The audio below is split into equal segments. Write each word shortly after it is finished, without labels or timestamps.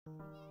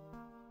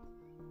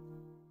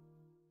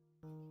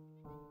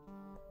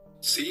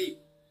Sí.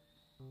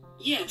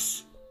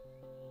 Yes.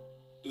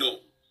 No.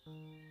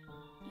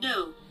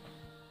 No.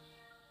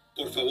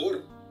 Por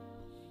favor.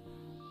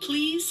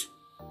 Please.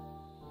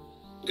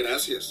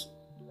 Gracias.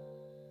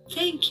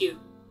 Thank you.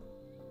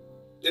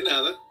 De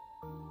nada.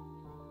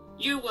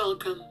 You're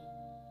welcome.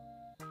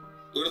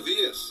 Buenos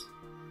días.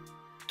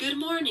 Good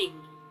morning.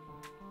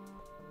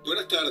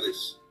 Buenas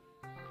tardes.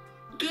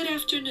 Good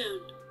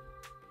afternoon.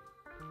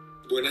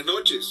 Buenas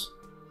noches.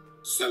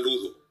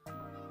 Saludo.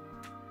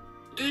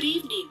 Good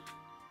evening.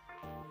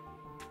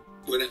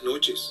 Buenas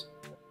noches.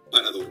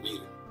 Para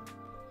dormir.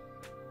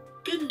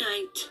 Good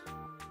night.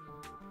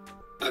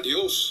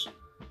 Adiós.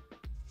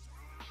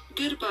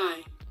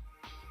 Goodbye.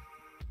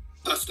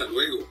 Hasta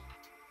luego.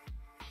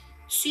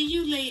 See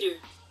you later.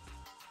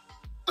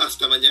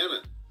 Hasta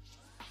mañana.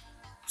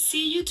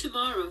 See you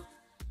tomorrow.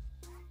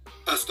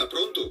 Hasta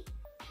pronto.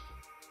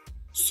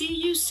 See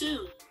you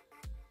soon.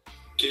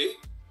 ¿Qué?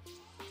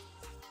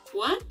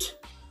 What?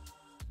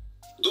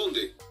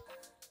 ¿Dónde?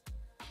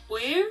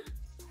 Where?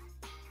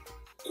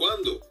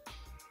 ¿Cuándo?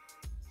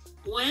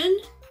 When?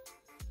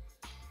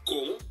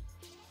 ¿Cómo?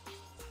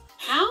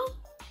 How?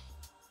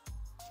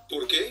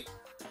 ¿Por qué?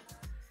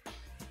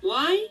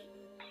 Why?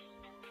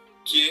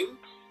 ¿Quién?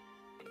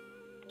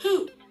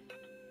 Who?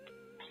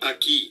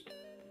 Aquí.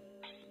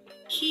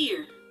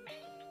 Here.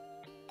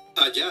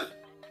 Allá.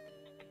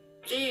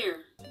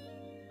 There.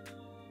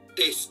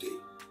 Este.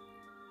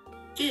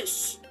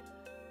 This.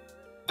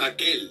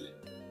 Aquel.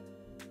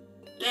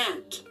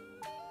 That.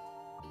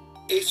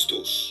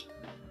 Estos.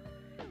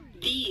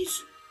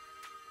 These.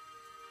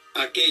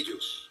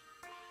 Aquellos.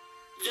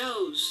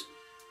 Those.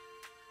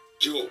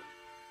 Yo.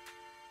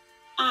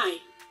 I.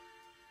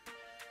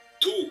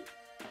 Tú.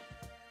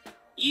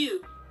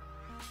 You.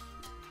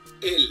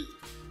 Él.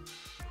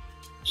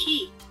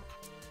 He.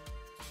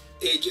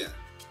 Ella.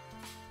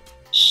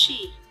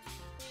 She.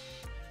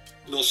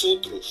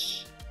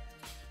 Nosotros.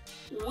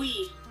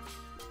 We.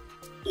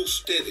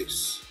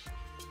 Ustedes.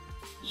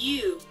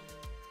 You.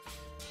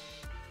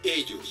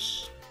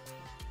 Ellos.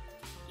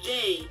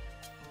 They.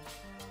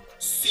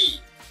 Sí.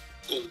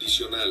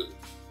 Condicional.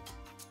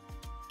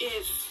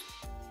 If.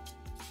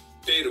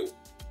 Pero.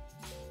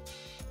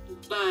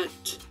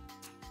 But.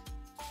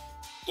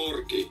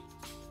 Porque.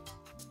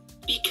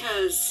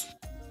 Because.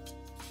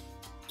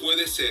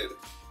 Puede ser.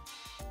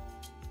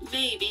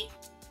 Maybe.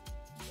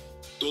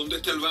 ¿Dónde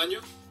está el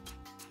baño?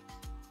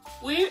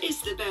 Where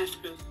is the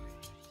bathroom?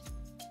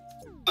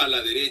 A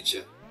la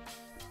derecha.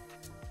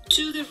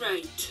 To the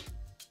right.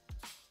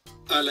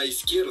 A la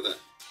izquierda.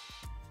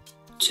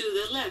 To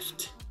the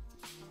left.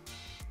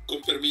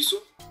 ¿Con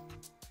permiso?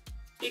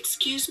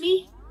 Excuse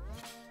me?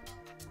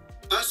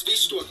 ¿Has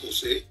visto a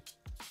José?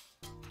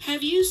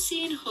 Have you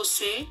seen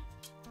Jose?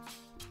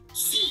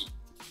 Sí,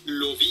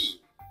 lo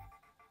vi.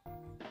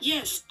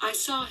 Yes, I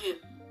saw him.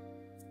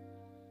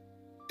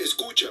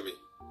 Escúchame.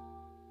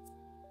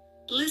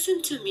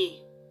 Listen to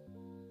me.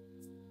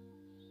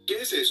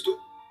 ¿Qué es esto?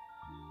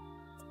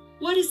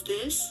 What is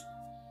this?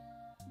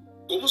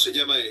 ¿Cómo se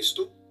llama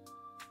esto?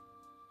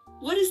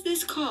 What is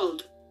this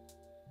called?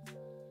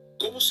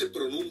 ¿Cómo se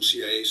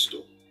pronuncia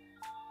esto?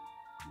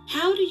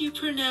 How do you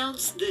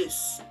pronounce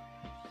this?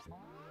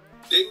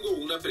 Tengo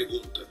una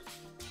pregunta.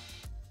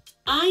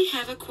 I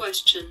have a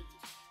question.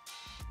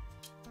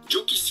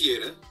 Yo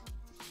quisiera.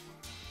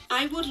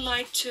 I would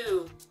like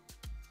to.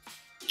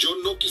 Yo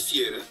no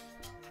quisiera.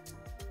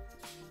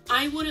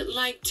 I wouldn't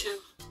like to.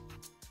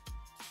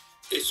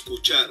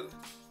 Escuchar.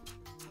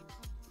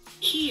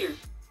 Hear.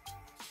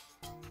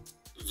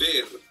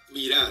 Ver,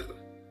 mirar.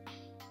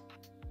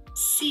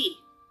 See.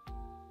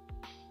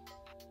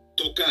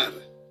 Tocar.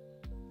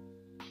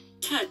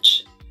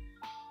 Touch.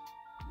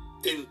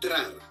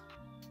 Entrar.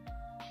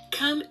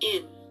 Come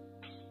in.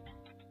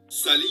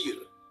 Salir.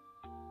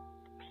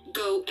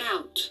 Go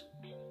out.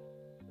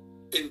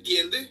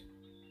 ¿Entiende?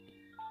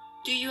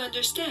 Do you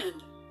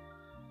understand?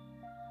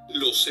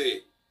 Lo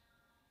sé.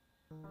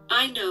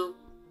 I know.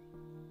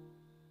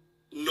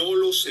 No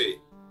lo sé.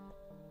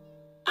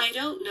 I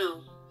don't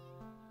know.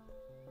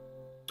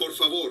 Por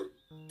favor,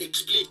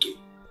 explique.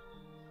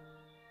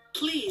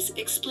 Please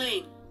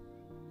explain.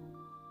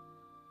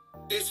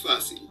 Es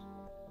fácil.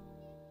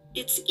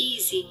 It's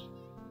easy.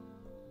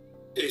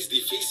 Es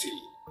difícil.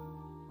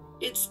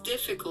 It's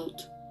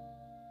difficult.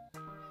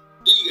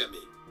 Dígame.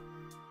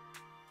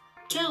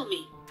 Tell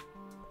me.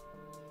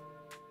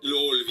 Lo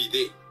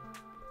olvidé.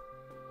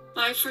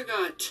 I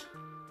forgot.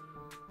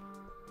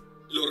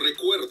 Lo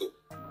recuerdo.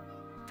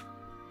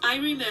 I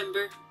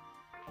remember.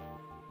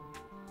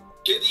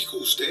 ¿Qué dijo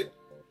usted?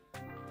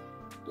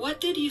 What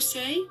did you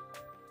say?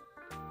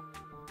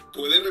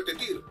 ¿Puede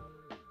repetir?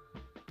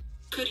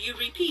 Could you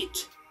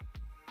repeat?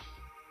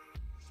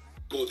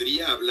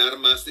 ¿Podría hablar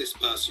más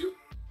despacio?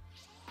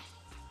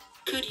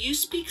 Could you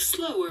speak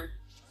slower?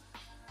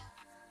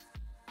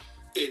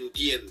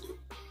 Entiendo.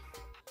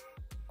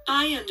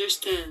 I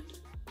understand.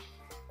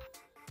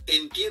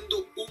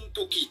 Entiendo un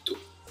poquito.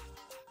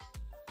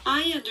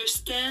 I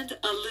understand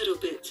a little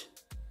bit.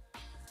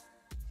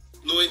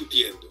 No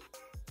entiendo.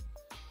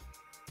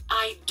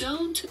 I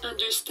don't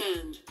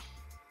understand.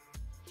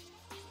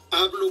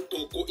 Hablo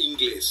poco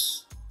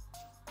inglés.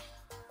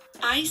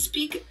 I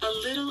speak a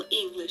little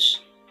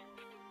English.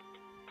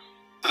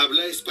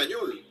 Habla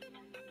español.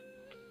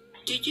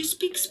 Do you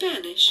speak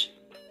Spanish?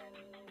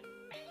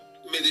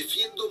 Me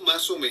defiendo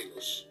más o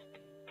menos.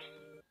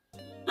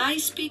 I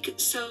speak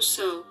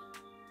so-so.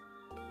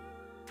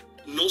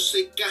 No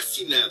sé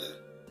casi nada.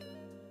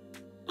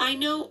 I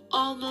know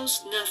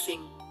almost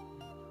nothing.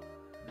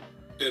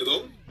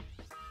 ¿Perdón?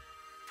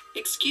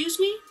 Excuse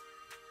me?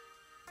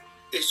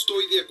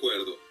 Estoy de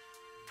acuerdo.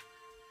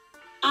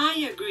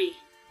 I agree.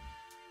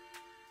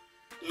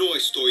 No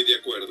estoy de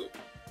acuerdo.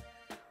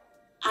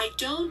 I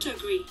don't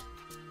agree.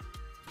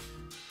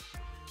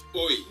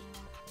 Hoy,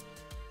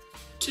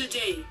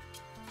 Today,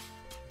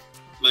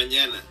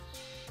 mañana,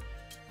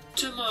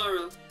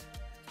 tomorrow,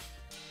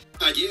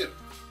 ayer,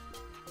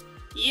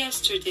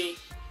 yesterday,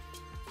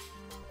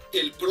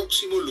 el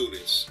próximo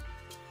lunes,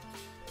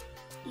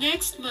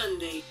 next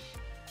Monday,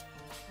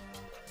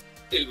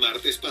 el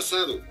martes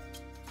pasado,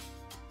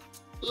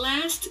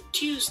 last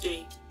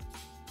Tuesday,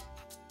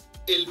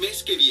 el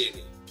mes que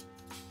viene,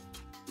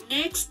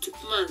 next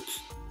month,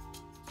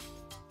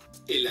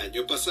 el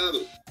año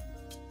pasado,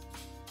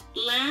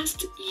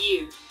 last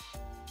year,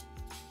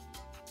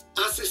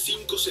 hace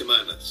 5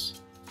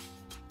 semanas,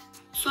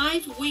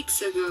 5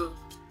 weeks ago,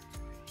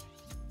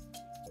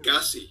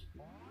 casi,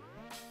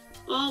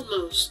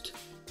 almost,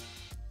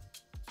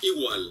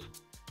 igual,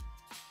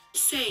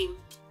 same,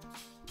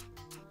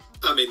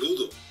 a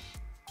menudo,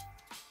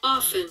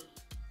 often,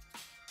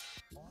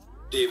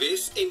 de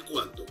vez en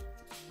cuando,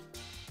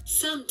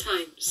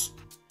 sometimes,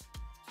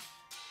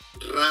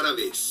 rara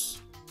vez,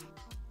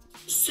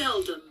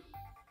 seldom,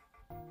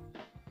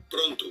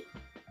 pronto.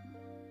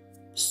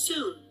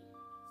 soon.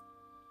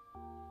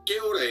 ¿Qué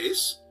hora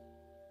es?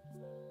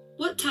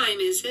 What time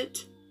is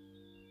it?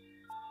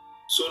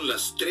 Son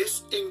las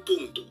 3 en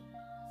punto.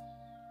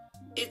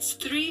 It's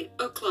 3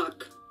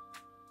 o'clock.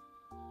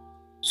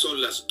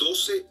 Son las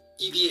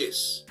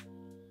 12:10.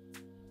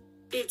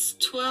 It's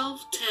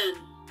 12:10.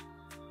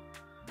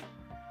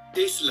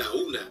 Es la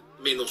 1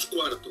 menos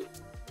cuarto.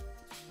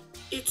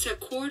 It's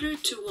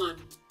 1:45.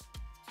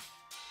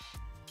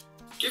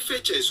 ¿Qué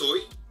fecha es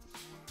hoy?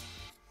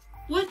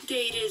 What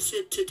date is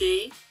it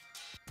today?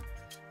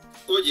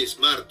 Hoy es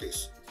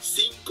martes,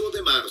 5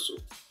 de marzo.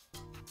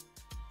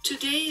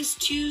 Today is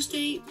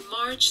Tuesday,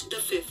 March the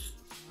 5th.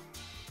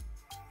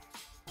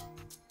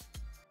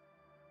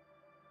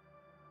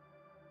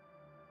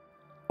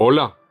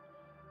 Hola,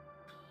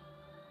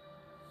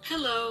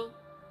 Hello.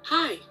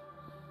 Hi.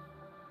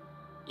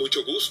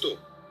 Mucho gusto.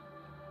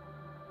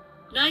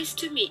 Nice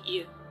to meet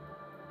you.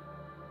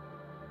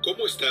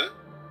 ¿Cómo está?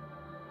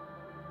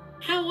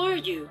 How are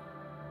you?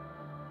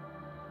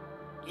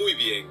 Muy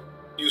bien.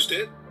 ¿Y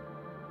usted?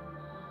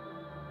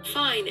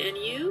 Fine, and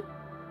you?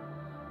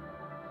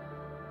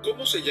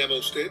 ¿Cómo se llama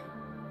usted?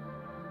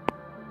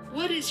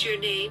 What is your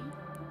name?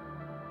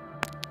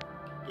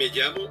 Me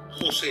llamo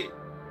José.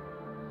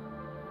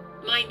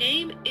 My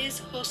name is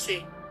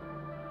Jose.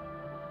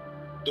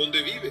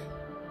 ¿Dónde vive?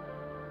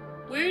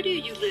 Where do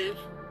you live?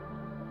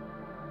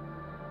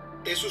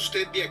 ¿Es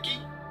usted de aquí?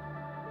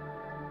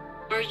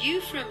 Are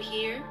you from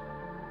here?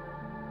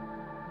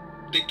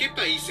 ¿De qué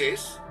país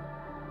es?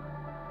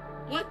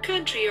 What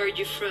country are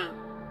you from?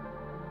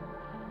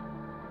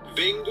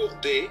 Vengo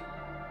de...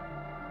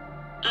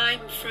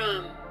 I'm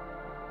from.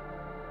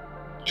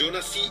 Yo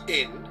nací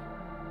en...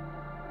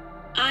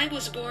 I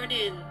was born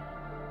in.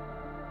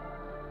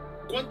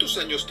 ¿Cuántos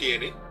años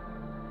tiene?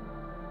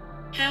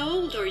 How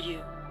old are you?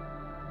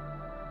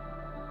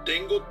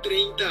 Tengo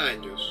 30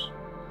 años.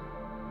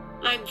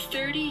 I'm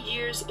 30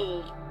 years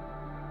old.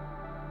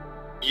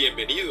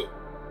 Bienvenido.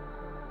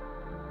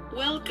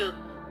 Welcome.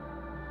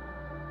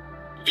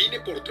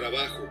 Vine por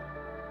trabajo.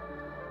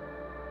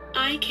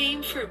 I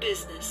came for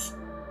business.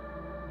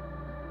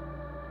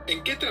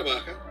 ¿En qué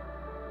trabaja?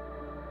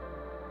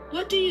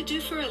 What do you do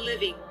for a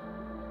living?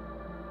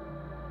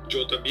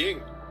 Yo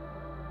también.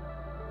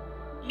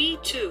 Me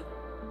too.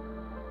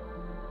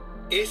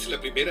 Es la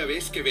primera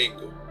vez que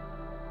vengo.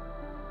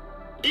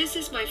 This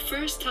is my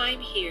first time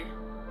here.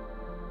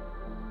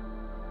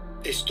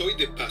 Estoy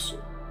de paso.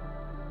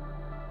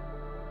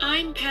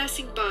 I'm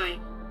passing by.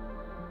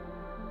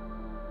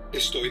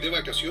 Estoy de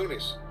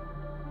vacaciones.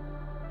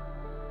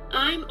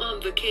 I'm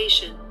on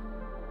vacation.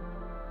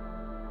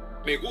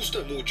 Me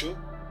gusta mucho.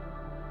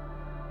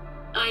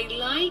 I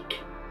like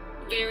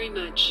very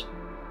much.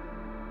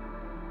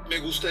 Me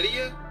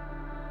gustaría.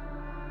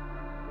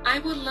 I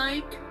would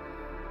like.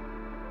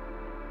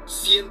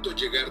 Siento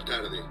llegar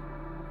tarde.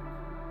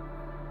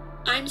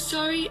 I'm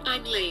sorry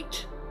I'm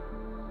late.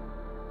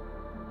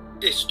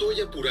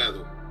 Estoy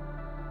apurado.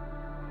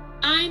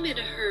 I'm in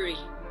a hurry.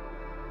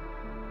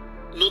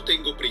 No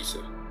tengo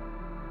prisa.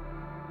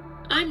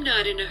 I'm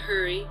not in a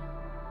hurry.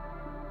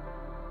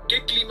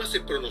 ¿Qué clima se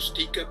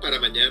pronostica para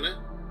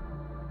mañana?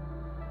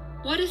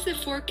 What is the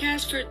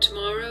forecast for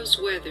tomorrow's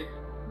weather?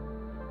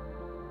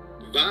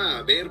 Va a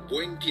haber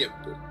buen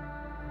tiempo.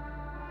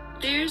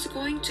 There's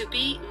going to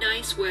be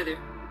nice weather.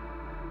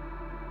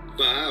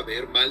 Va a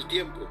haber mal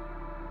tiempo.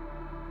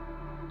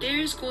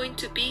 There's going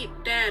to be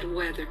bad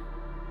weather.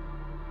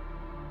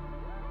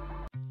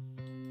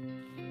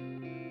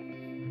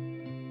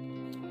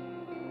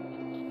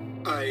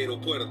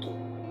 Aeropuerto.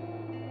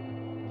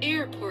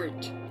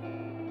 Airport.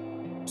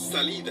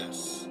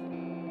 Salidas.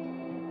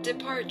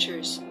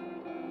 Departures.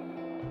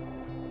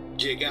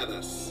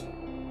 Llegadas.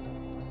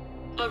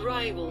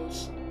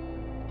 Arrivals.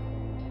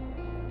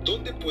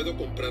 ¿Dónde puedo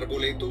comprar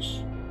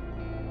boletos?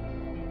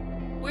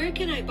 Where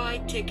can I buy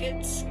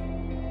tickets?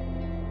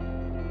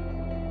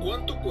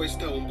 ¿Cuánto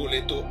cuesta un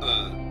boleto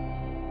a?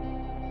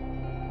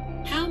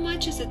 How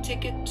much is a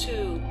ticket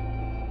to?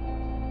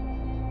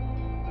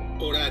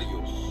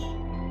 Horarios.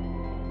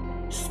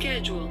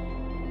 Schedule.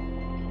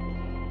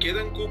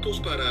 ¿Quedan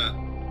cupos para?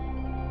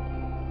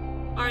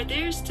 Are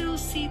there still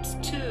seats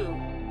to?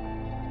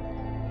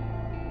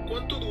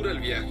 ¿Cuánto dura el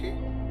viaje?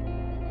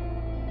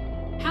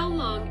 How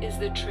long is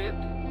the trip?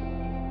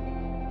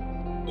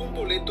 Un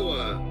boleto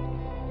a?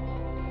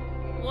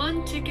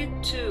 One ticket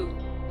to.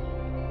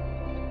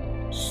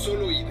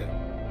 Solo ida.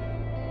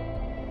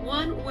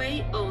 One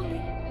way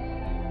only.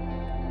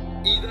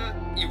 Ida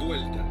y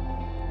vuelta.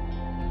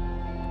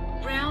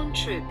 Round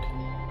trip.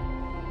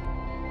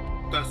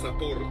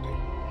 Pasaporte.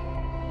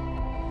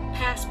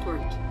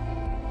 Passport.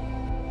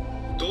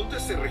 ¿Dónde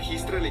se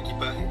registra el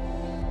equipaje?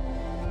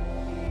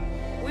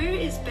 Where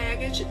is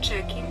baggage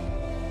checking?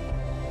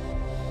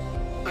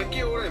 ¿A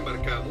qué hora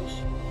embarcamos?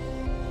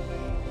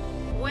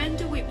 When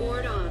do we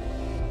board on?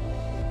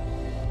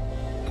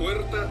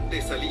 Puerta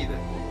de salida.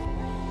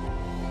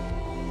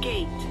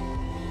 Gate.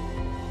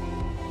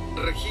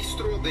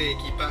 Registro de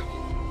equipaje.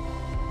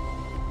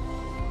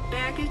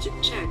 Baggage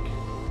check.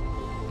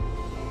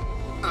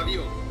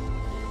 Avión.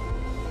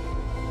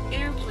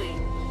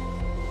 Airplane.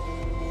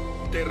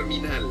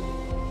 Terminal.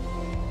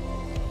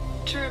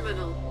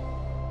 Terminal.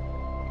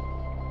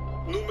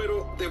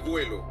 Número de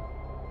vuelo.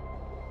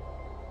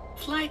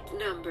 Flight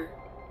number.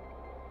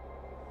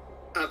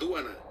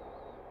 Aduana.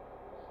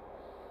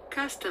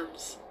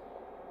 Customs.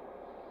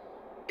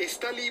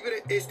 ¿Está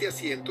libre este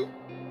asiento?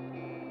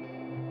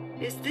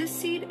 Is this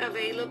seat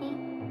available?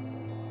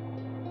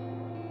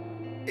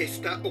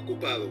 Está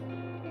ocupado.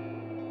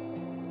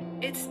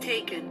 It's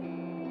taken.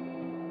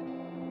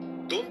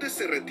 ¿Dónde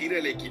se retira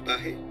el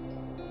equipaje?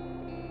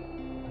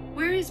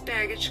 Where is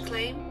baggage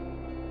claim?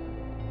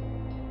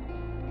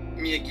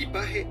 Mi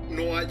equipaje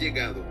no ha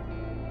llegado.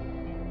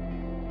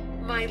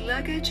 My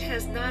luggage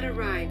has not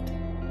arrived.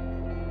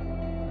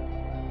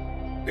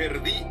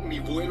 Perdí mi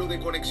vuelo de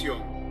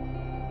conexión.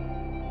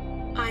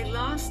 I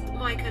lost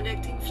my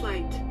connecting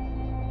flight.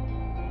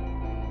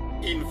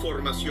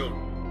 Información.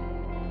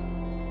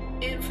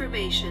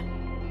 Information.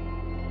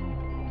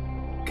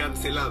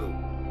 Cancelado.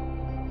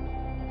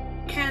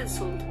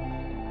 Cancelled.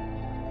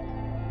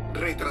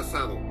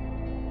 Retrasado.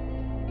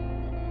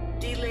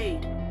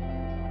 Delayed.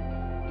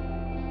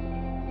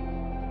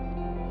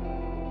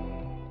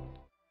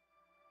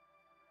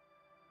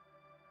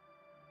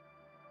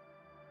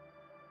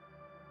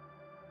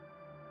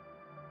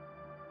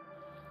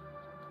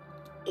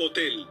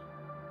 Hotel.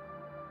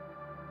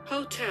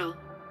 Hotel.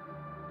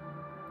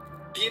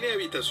 ¿Tiene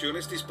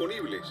habitaciones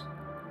disponibles?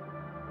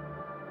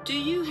 Do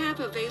you have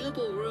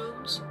available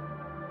rooms?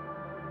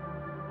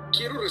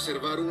 Quiero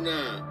reservar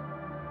una...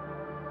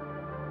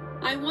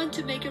 I want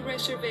to make a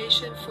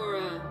reservation for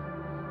a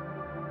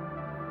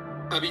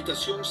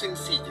habitación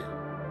sencilla.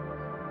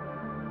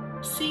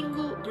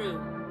 single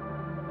room.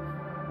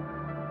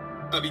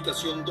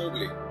 Habitación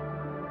doble.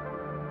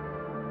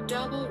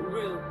 Double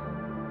room.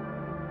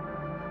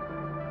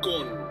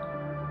 Con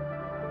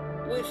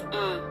With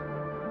a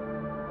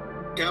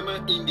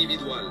cama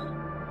individual.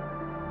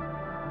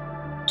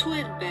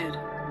 twin bed.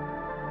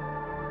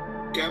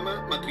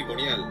 Cama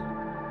matrimonial.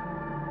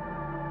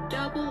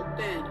 Double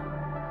bed.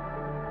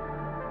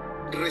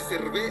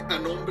 Reservé a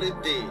nombre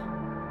de...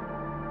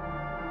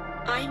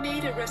 I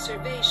made a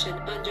reservation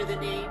under the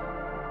name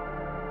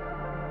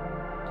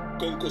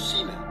con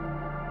cocina.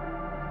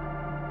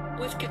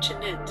 with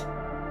kitchenette.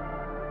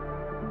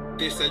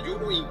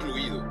 Desayuno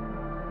incluido.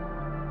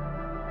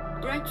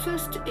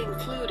 Breakfast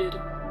included.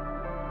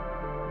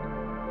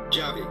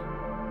 Llave.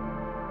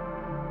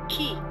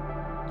 Key.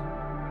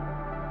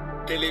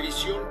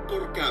 Televisión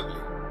por cable.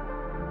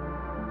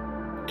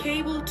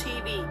 Cable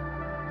TV.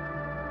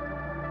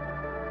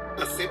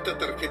 ¿Acepta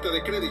tarjeta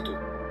de crédito?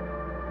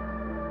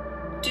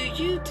 Do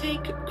you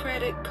take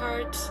credit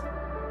cards?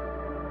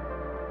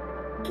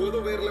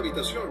 ¿Puedo ver la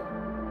habitación?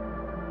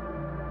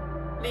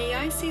 May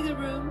I see the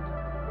room?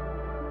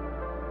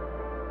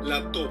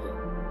 La tomo.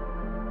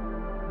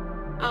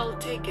 I'll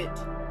take it.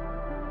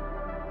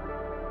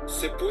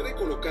 ¿Se puede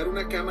colocar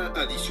una cama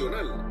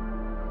adicional?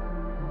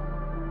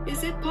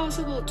 Is it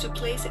possible to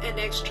place an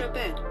extra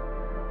bed?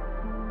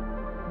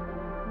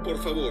 Por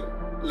favor,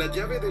 la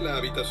llave de la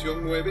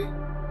habitación 9.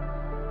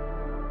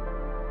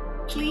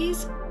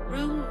 Please,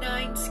 room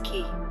 9's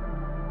key.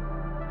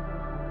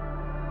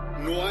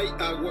 No hay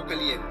agua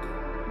caliente.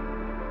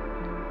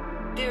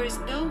 There is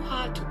no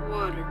hot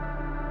water.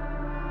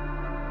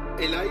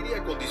 El aire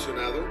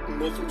acondicionado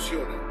no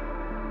funciona.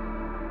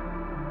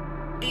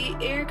 The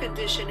air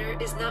conditioner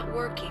is not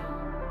working.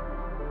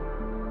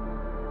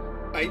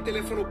 Hay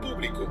teléfono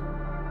público.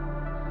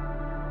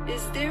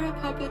 Is there a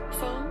public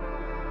phone?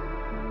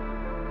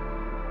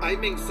 Hay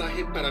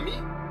mensaje para mí.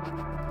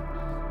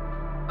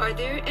 Are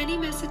there any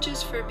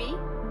messages for me?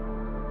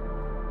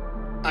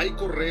 Hay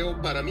correo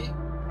para mí.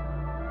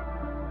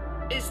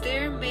 Is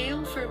there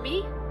mail for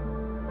me?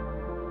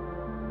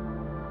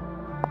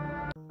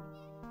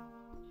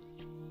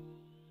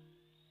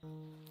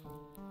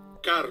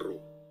 Carro.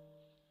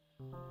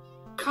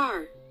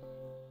 Car.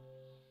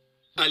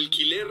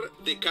 Alquiler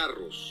de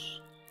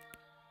carros.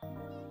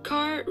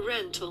 Car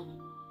rental.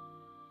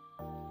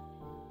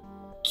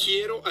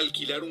 Quiero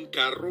alquilar un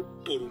carro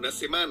por una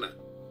semana.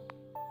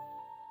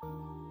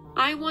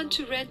 I want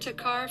to rent a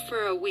car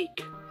for a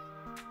week.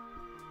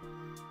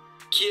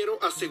 Quiero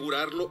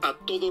asegurarlo a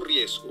todo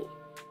riesgo.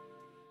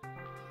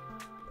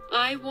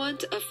 I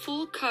want a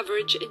full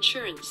coverage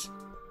insurance.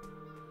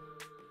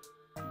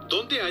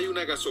 ¿Dónde hay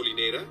una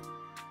gasolinera?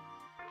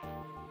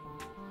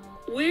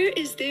 Where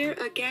is there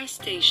a gas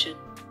station?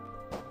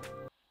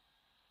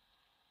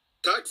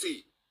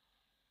 Taxi.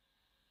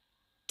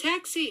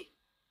 Taxi.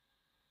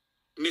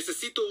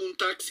 Necesito un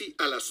taxi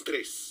a las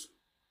 3.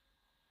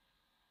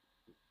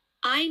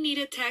 I need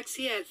a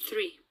taxi at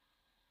 3.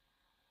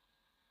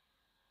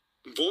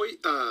 Voy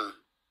a...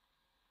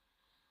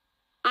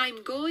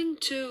 I'm going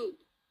to...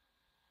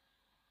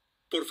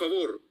 Por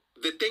favor,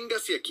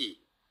 deténgase aquí.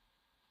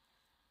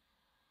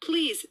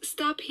 Please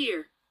stop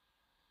here.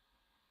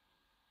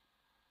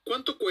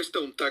 ¿Cuánto cuesta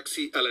un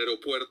taxi al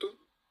aeropuerto?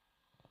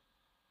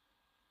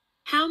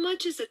 How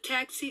much is a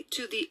taxi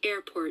to the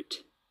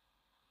airport?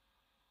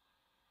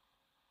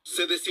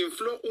 Se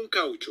desinfló un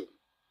caucho.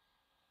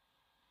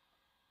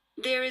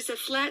 There is a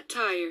flat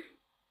tire.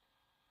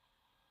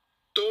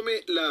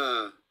 Tome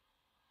la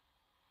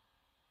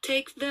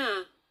Take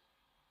the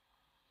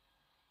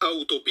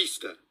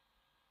autopista,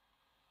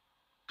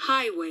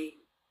 highway,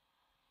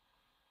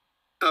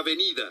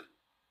 avenida,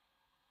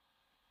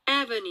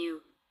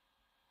 avenue,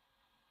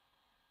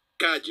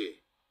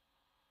 calle,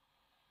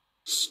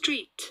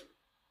 street,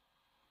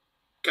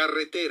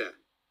 carretera.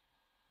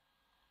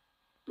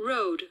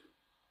 road.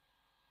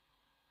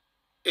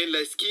 En la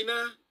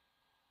esquina,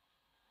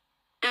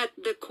 At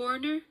the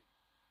corner,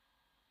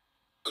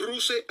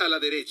 cruce a la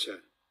derecha.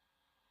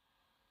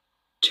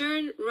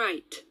 turn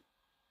right.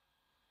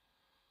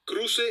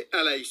 Cruce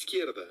a la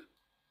izquierda.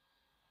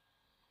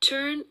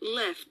 Turn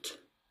left.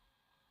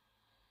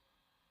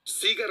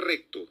 Siga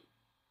recto.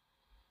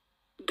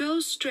 Go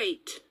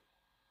straight.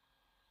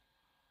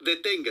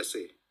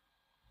 Deténgase.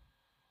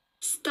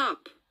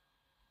 Stop.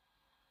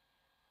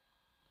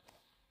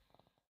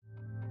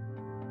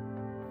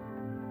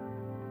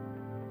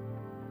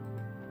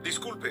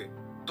 Disculpe,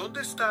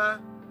 ¿dónde está?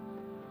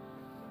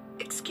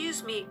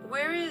 Excuse me,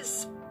 where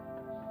is...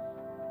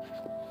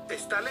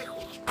 Está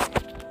lejos.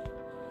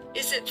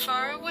 Is it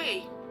far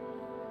away?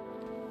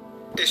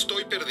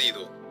 Estoy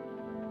perdido.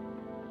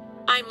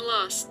 I'm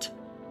lost.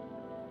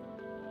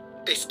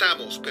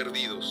 Estamos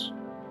perdidos.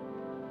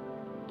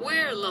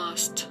 We're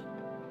lost.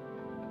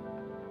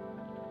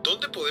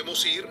 ¿Dónde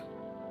podemos ir?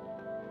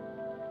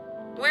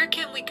 Where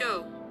can we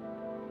go?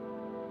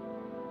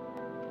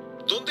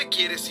 ¿Dónde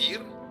quieres ir?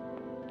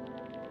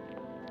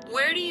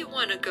 Where do you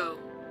want to go?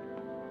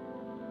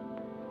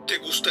 ¿Te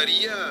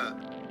gustaría?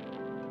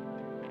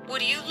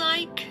 Would you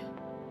like?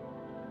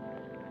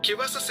 ¿Qué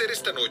vas a hacer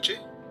esta noche?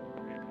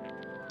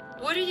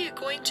 What are you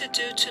going to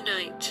do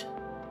tonight?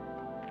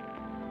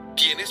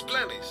 ¿Tienes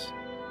planes?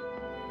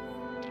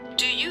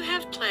 Do you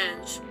have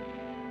plans?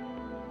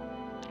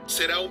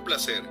 Será un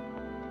placer.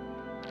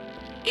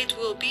 It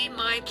will be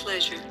my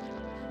pleasure.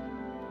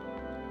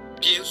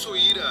 Pienso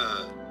ir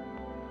a...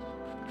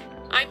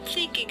 I'm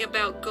thinking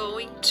about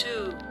going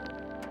to...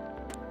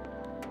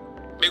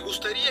 Me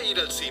gustaría ir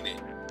al cine.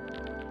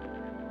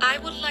 I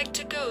would like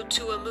to go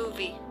to a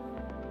movie.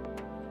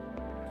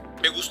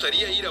 Me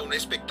gustaría ir a un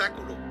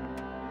espectáculo.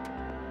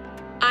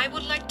 I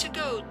would like to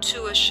go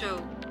to a show.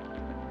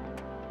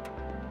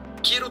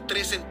 Quiero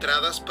 3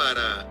 entradas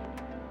para...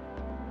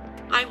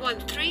 I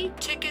want 3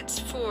 tickets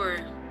for...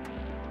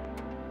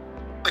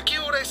 ¿A qué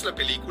hora es la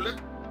película?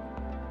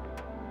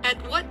 At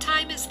what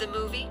time is the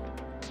movie?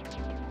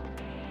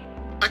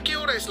 ¿A qué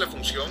hora es la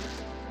función?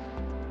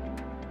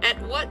 At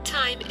what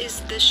time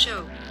is the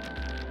show?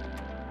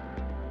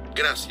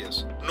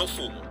 Gracias, no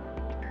fumo.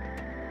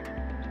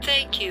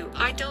 Thank you,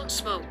 I don't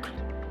smoke.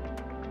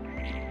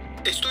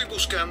 Estoy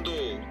buscando...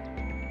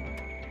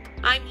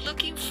 I'm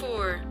looking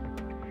for...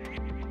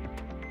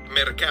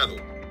 mercado,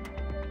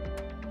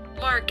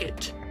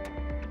 market,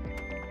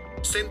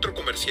 centro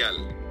comercial,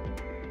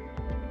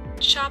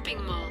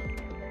 shopping mall,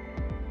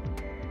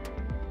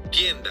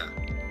 tienda.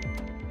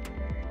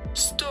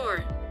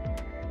 store.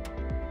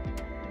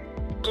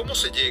 ¿Cómo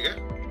se llega?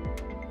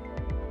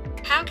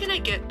 How can I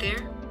get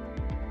there?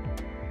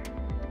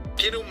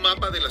 ¿Tiene un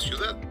mapa de la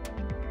ciudad?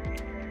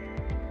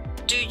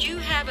 Do you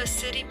have a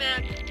city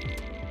map?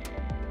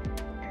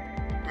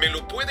 ¿Me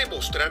lo puede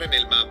mostrar en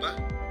el mapa?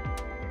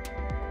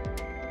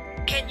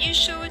 Can you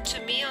show it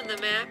to me on the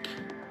map?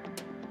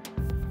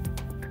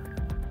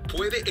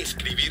 ¿Puede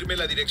escribirme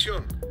la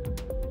dirección?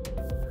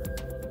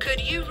 Could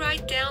you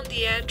write down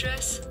the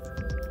address?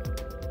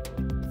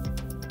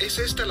 ¿Es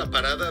esta la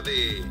parada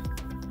de...?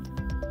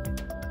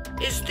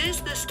 Is this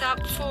the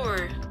stop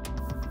for?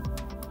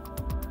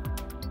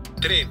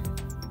 Tren,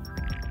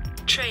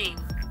 Train,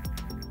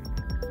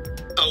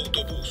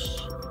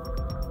 autobús,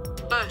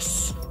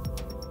 bus,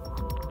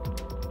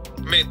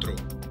 metro,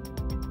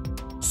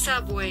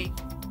 subway,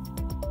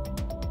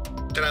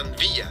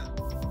 tranvía.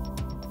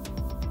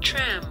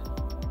 tram.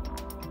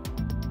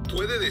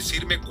 ¿Puede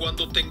decirme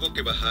cuándo tengo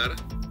que bajar?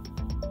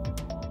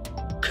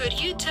 Could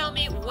you tell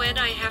me when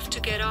I have to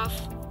get off?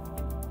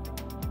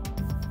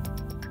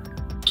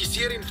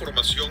 Quisiera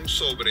información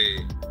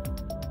sobre...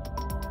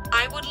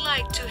 I would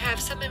like to have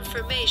some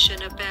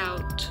information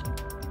about.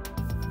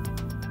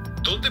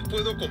 ¿Dónde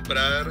puedo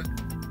comprar?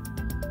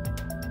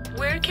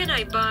 Where can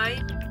I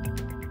buy?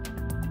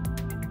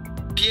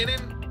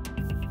 ¿Tienen?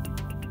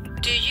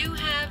 Do you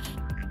have?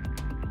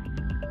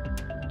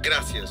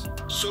 Gracias,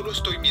 solo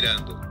estoy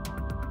mirando.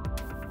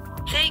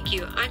 Thank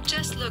you, I'm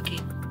just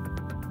looking.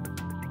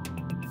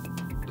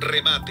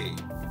 Remate.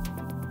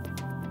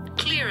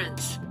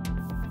 Clearance.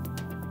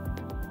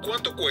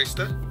 ¿Cuánto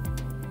cuesta?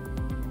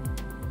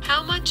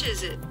 How much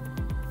is it?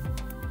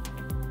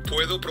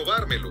 ¿Puedo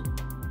probármelo?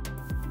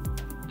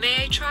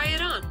 May I try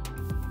it on?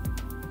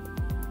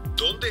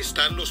 ¿Dónde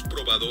están los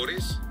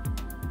probadores?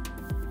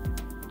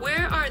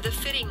 Where are the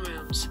fitting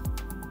rooms?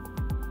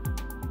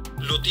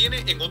 ¿Lo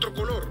tiene en otro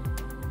color?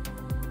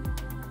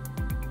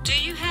 Do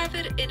you have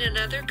it in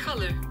another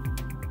color?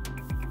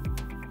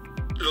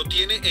 ¿Lo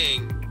tiene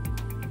en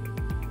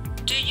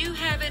Do you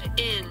have it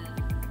in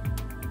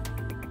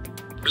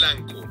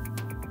blanco,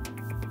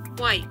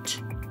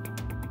 white,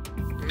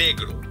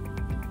 negro,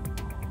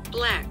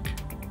 black,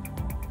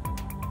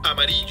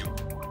 amarillo,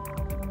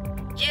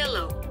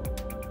 yellow,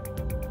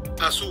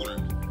 azul,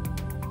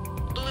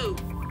 blue,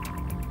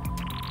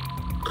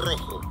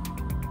 rojo,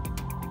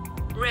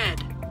 red,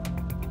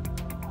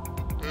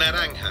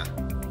 naranja,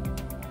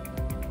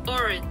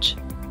 orange,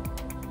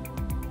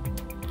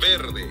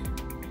 verde,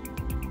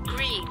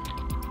 green,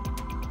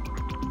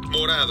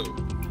 morado,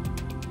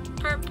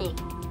 purple,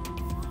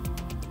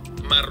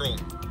 marrón?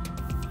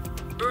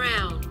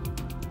 brown?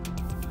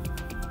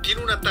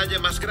 ¿Tiene una talla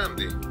más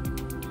grande?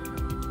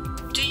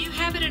 Do you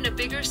have it in a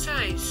bigger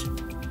size?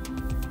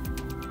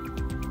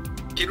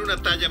 ¿Tiene una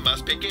talla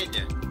más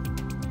pequeña?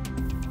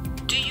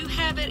 Do you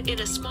have it in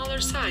a smaller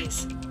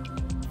size?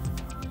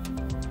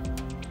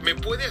 ¿Me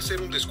puede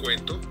hacer un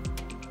descuento?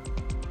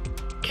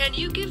 Can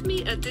you give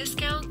me a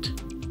discount?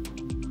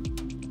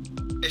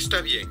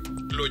 Está bien,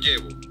 lo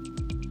llevo.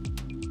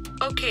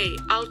 Okay,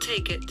 I'll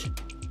take it.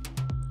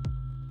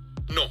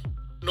 No,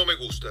 no me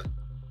gusta.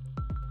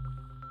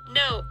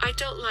 No, I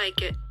don't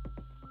like it.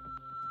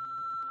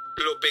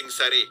 Lo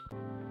pensaré.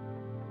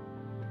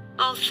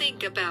 I'll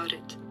think about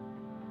it.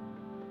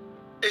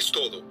 Es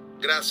todo.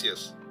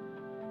 Gracias.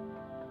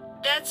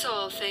 That's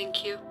all,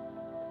 thank you.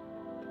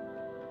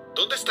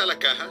 ¿Dónde está la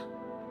caja?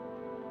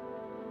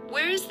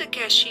 Where is the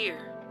cashier?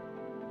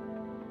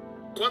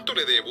 ¿Cuánto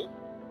le debo?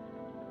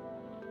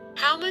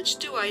 How much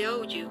do I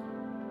owe you?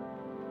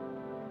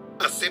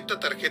 ¿Acepta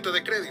tarjeta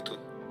de crédito?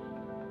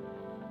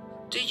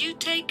 Do you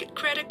take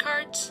credit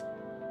cards?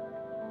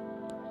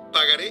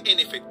 Pagaré en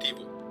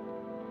efectivo.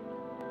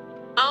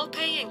 I'll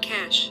pay in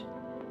cash.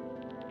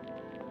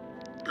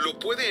 ¿Lo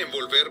puede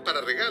envolver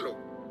para regalo?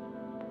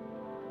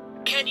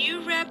 Can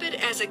you wrap it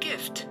as a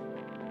gift?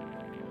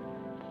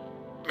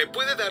 ¿Me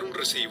puede dar un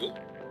recibo?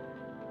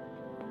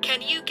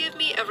 Can you give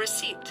me a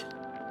receipt?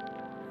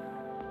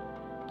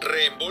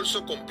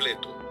 Reembolso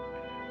completo.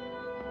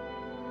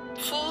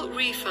 Full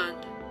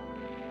refund.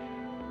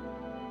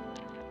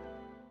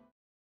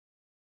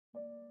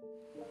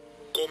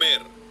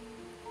 Comer.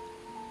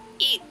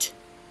 Eat.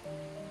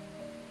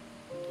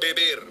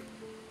 Beber.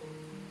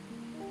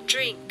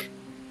 Drink.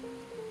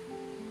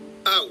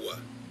 Agua.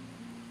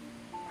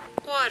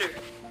 Water.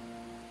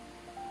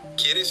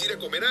 ¿Quieres ir a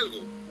comer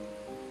algo?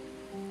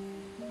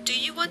 Do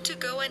you want to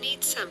go and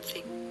eat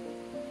something?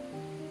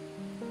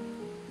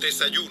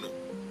 Desayuno.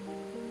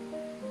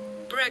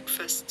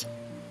 Breakfast.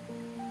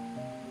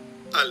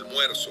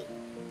 Almuerzo.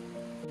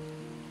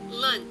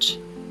 Lunch.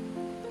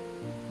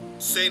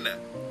 Cena.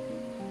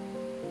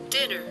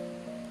 Dinner.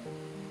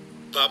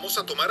 ¿Vamos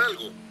a tomar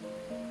algo?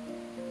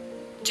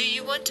 Do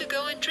you want to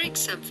go and drink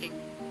something?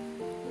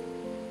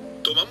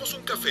 ¿Tomamos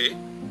un café?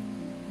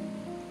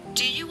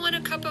 Do you want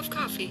a cup of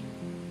coffee?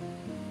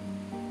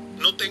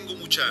 No tengo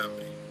mucha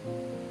hambre.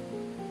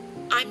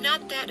 I'm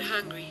not that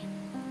hungry.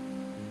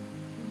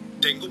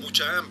 Tengo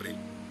mucha hambre.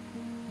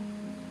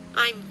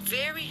 I'm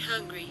very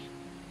hungry.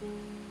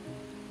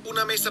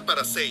 Una mesa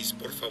para 6,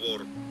 por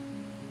favor.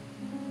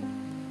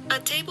 A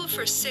table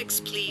for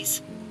 6,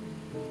 please.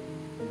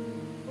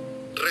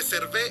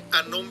 Reservé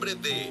a nombre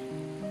de...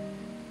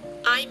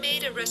 I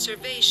made a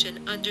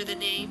reservation under the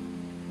name.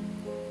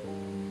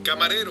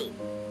 Camarero,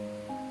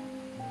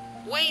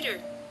 Waiter.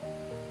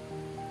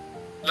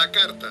 la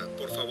carta,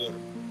 por favor.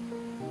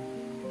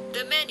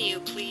 The menu,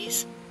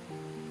 please.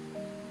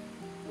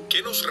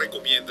 ¿Qué nos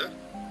recomienda?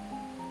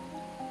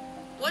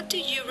 What do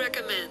you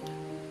recommend?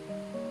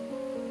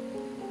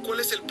 ¿Cuál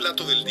es el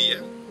plato del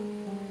día?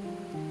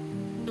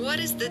 What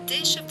is the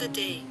dish of the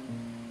day?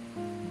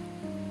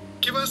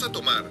 ¿Qué vas a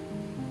tomar?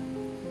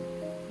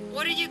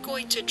 What are you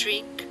going to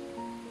drink?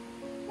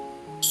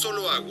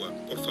 Solo agua,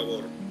 por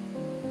favor.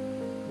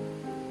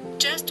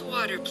 Just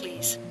water,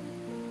 please.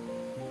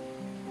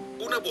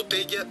 Una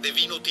botella de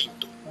vino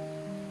tinto.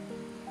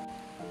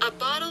 A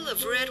bottle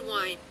of red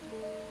wine.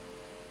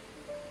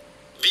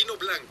 Vino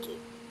blanco.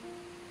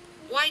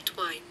 White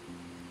wine.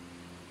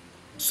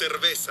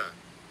 Cerveza.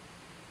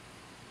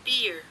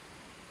 Beer.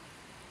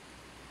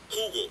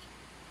 Jugo.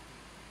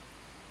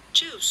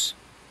 Juice.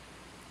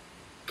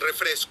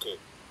 Refresco.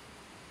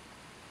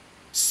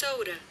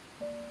 Soda.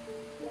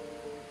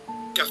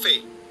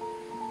 Café.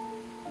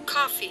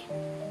 Coffee.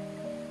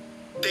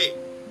 Té.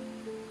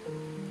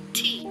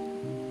 Tea.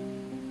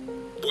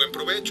 Buen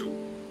provecho.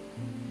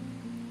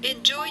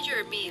 Enjoy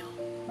your meal.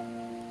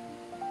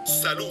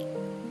 Salud.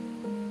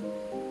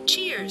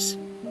 Cheers.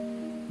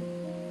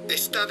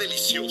 Está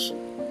delicioso.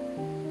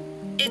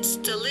 It's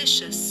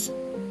delicious.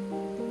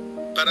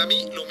 Para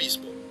mí lo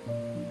mismo.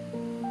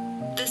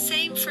 The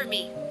same for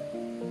me.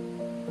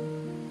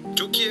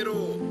 Yo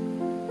quiero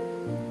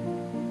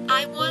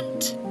I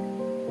want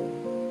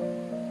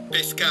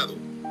pescado,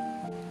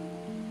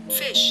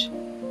 fish,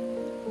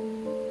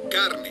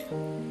 carne,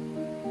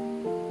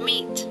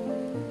 meat,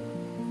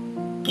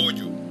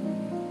 pollo,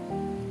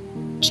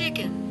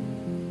 chicken,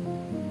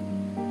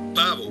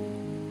 pavo,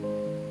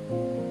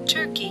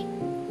 turkey,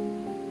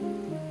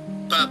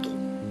 pato,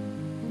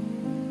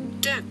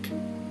 duck,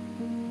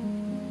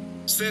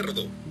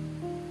 cerdo,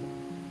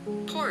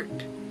 pork,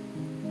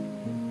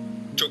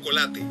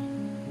 chocolate,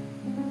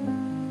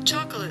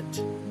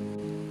 chocolate,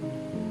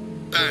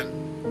 pan,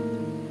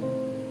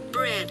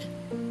 bread,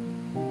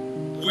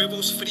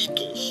 huevos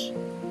fritos,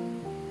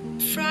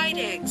 fried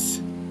eggs,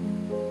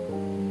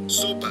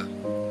 sopa,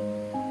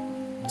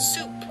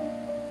 soup,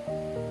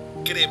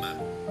 crema,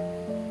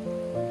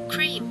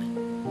 cream,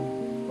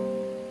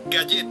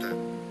 galleta,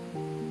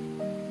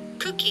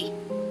 cookie,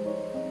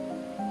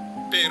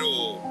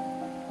 pero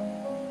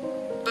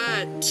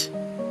but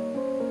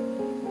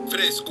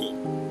fresco,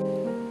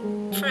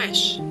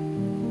 fresh,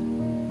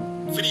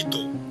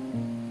 frito,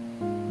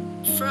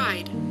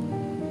 fried,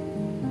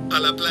 a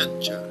la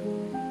plancha,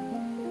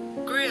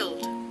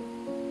 grilled,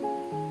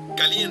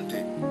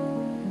 caliente,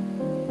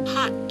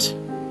 hot,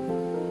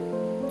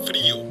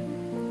 frío,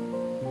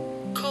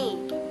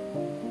 cold,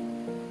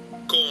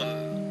 con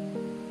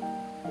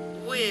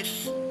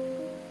with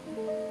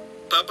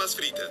papas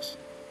fritas,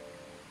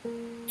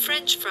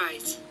 French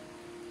fries,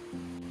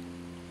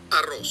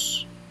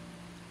 arroz,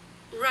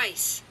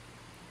 rice,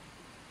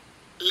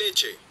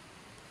 leche,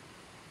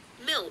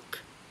 milk,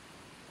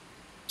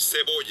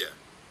 cebolla,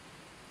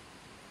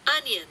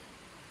 onion,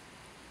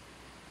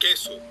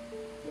 queso,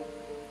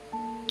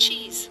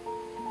 cheese,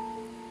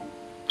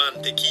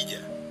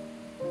 mantequilla,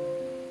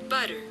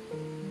 butter,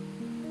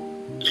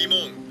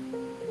 limón,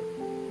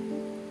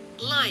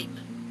 lime,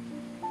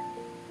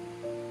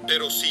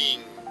 pero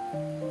sin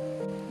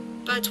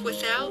but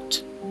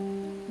without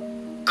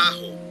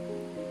ajo,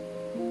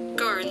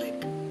 garlic,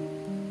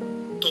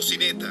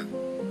 tocineta,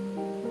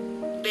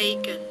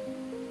 bacon,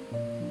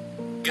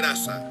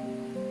 grasa,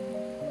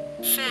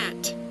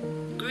 fat,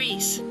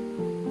 grease,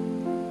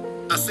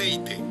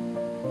 aceite,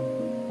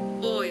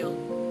 oil,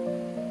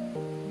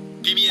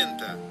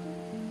 pimienta,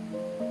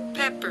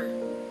 pepper,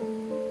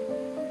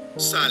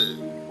 sal,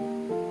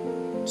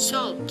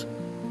 salt,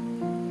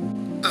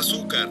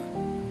 azúcar,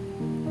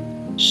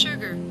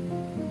 sugar,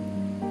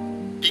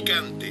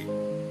 picante.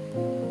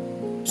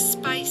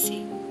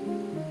 spicy.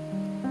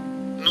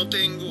 No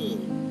tengo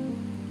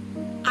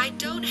I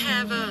don't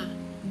have a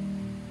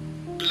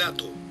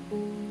plato,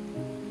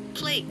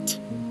 plate,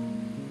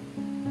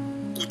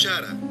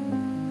 cuchara,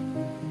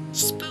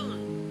 spoon,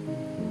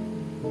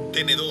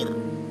 tenedor,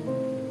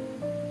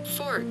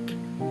 fork,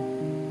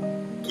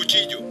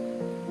 cuchillo,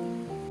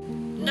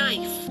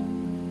 knife,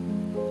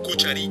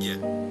 cucharilla.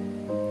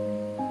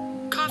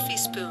 coffee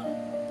spoon.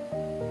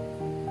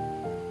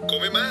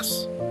 Come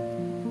más.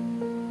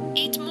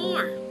 Eat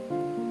more.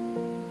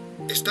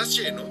 ¿Estás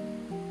lleno?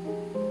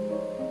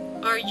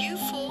 Are you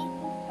full?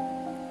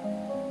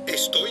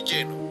 Estoy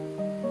lleno.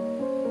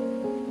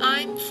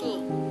 I'm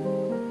full.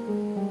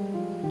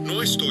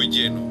 No estoy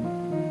lleno.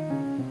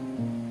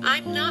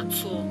 I'm not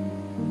full.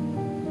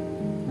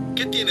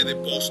 ¿Qué tiene de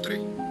postre?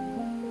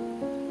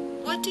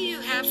 What do you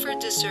have for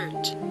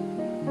dessert?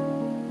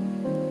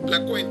 La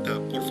cuenta,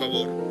 por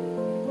favor.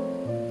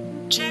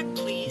 Check,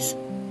 please.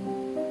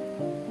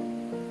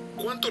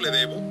 ¿Cuánto le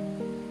debo?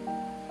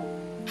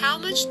 How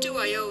much do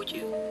I owe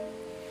you?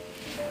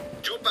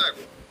 Yo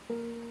pago.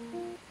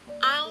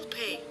 I'll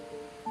pay.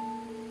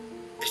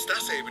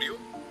 ¿Estás ebrio?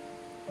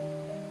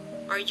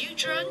 Are you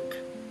drunk?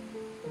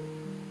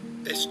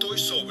 Estoy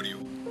sobrio.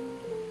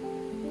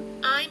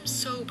 I'm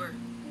sober.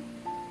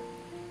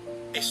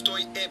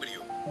 Estoy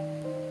ebrio.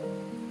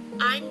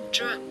 I'm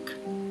drunk.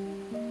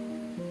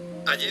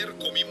 Ayer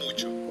comí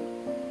mucho.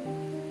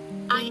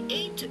 I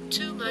ate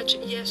too much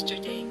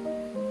yesterday.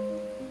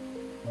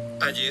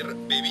 Ayer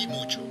bebí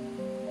mucho.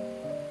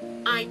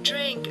 I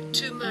drank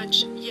too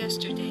much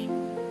yesterday.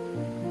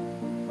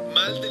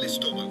 Mal del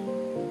estómago.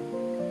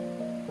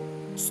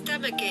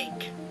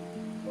 Stomachache.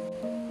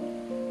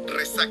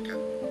 Resaca.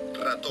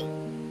 Ratón.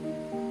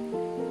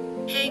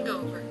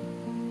 Hangover.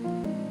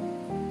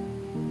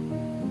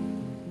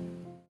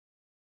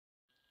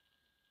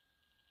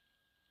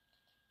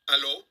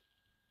 ¿Aló?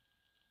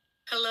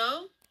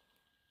 Hello?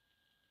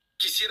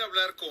 Quisiera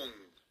hablar con...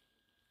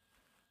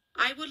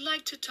 I would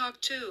like to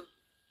talk to.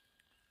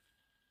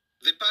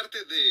 De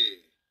parte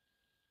de...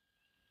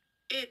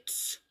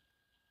 It's.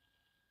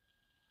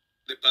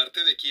 ¿De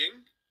parte de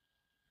quién?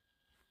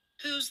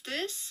 Who's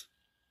this?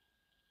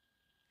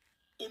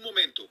 Un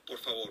momento, por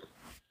favor.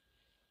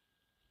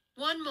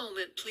 One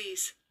moment,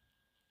 please.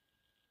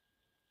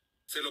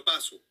 Se lo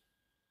paso.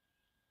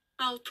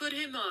 I'll put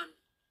him on.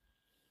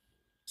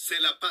 Se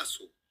la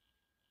paso.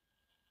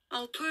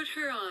 I'll put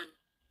her on.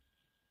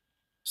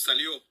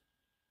 Salió.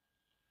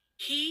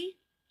 He,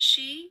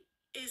 she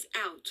is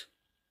out.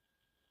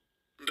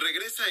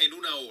 Regresa en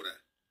una hora.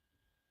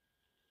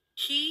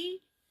 He,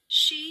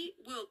 she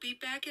will be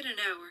back in an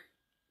hour.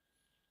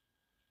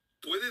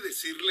 ¿Puede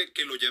decirle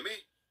que lo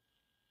llamé?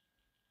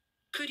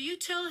 Could you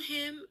tell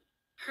him,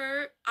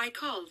 her, I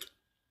called?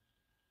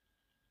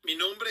 Mi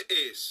nombre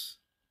es...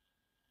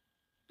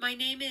 My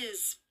name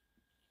is.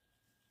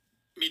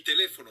 Mi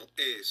teléfono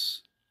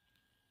es...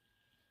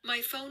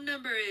 My phone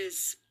number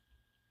is.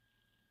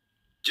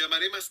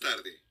 Llamaré más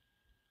tarde.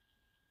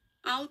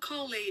 I'll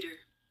call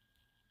later.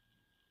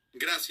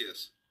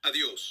 Gracias.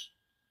 Adiós.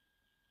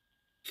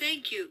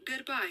 Thank you.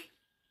 Goodbye.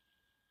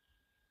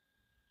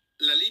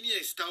 La línea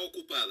está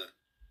ocupada.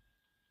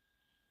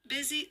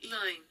 Busy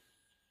line.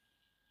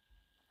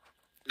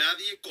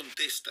 Nadie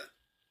contesta.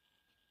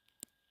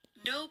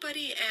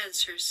 Nobody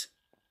answers.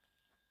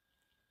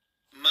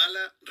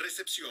 Mala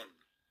recepción.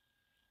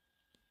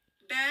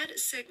 Bad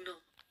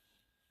signal.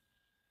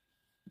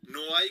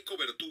 No hay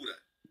cobertura.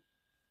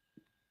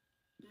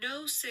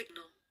 No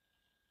signal.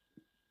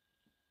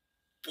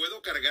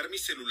 ¿Puedo cargar mi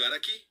celular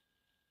aquí?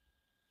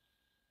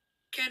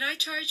 Can I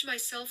charge my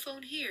cell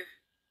phone here?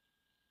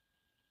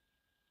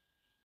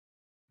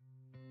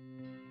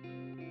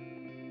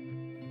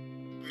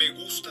 Me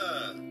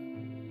gusta...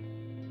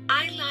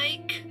 I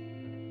like.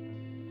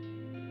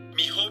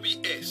 Mi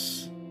hobby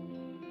es...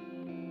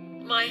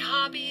 My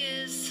hobby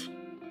is.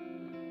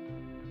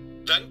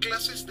 ¿Dan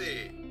clases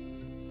de...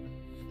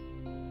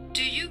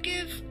 Do you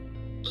give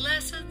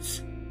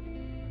lessons?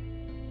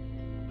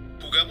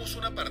 Jugamos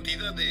una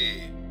partida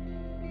de...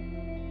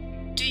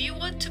 Do you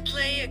want to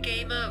play a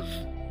game of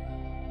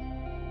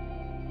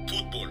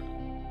Fútbol,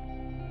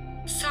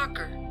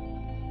 soccer,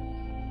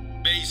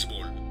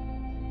 béisbol,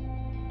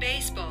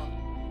 baseball,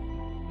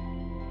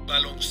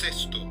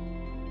 baloncesto,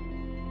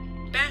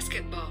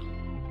 basketball,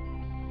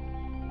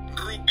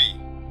 rugby,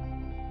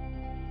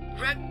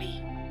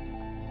 rugby,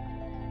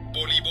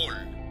 voleibol,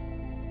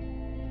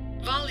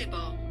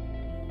 volleyball,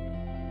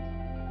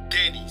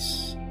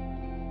 tenis,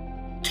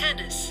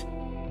 tennis,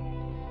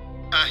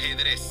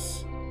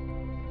 ajedrez,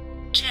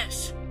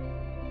 chess,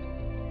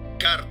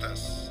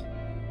 cartas.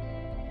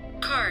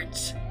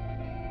 cards.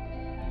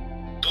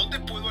 ¿Dónde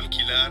puedo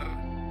alquilar?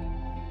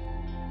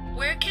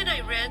 Where can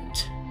I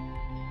rent?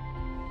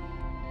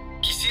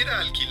 Quisiera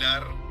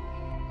alquilar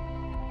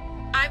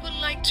I would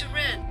like to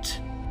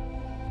rent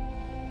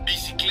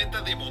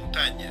bicicleta de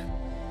montaña,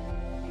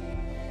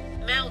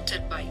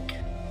 mountain bike,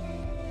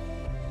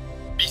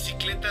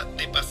 bicicleta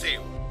de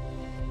paseo,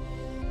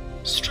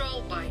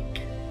 stroll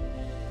bike,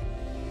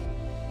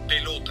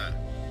 pelota.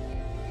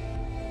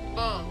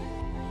 ball.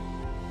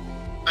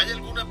 ¿Hay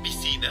alguna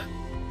piscina?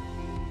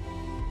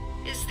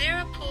 Is there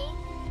a pool?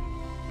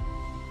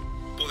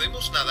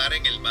 ¿Podemos nadar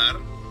en el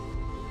mar?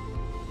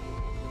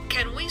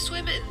 Can we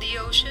swim in the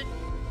ocean?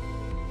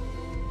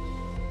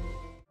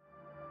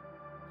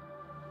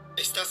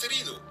 ¿Estás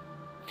herido?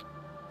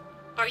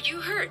 Are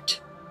you hurt?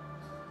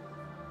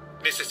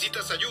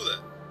 ¿Necesitas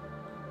ayuda?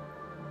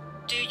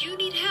 Do you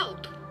need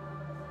help?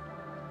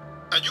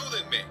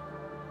 Ayúdenme.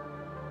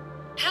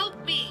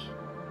 Help me.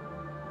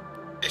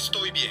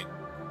 Estoy bien.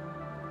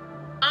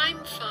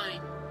 I'm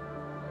fine.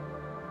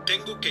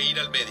 Tengo que ir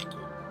al médico.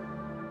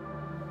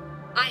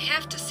 I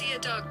have to see a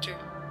doctor.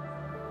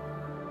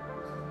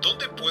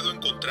 ¿Dónde puedo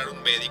encontrar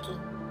un médico?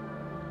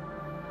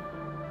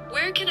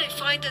 Where can I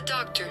find a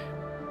doctor?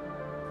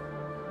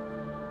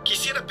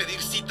 Quisiera pedir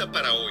cita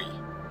para hoy.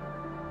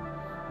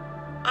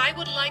 I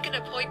would like an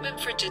appointment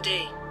for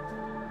today.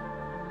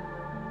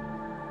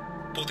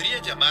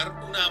 ¿Podría llamar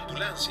una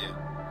ambulancia?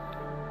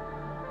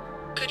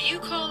 Could you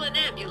call an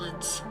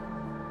ambulance?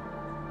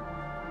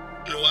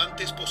 Lo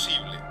antes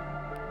posible.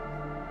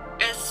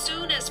 As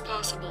soon as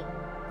possible.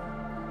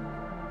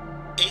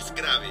 Es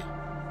grave.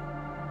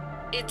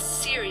 It's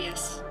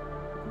serious.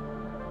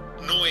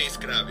 No es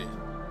grave.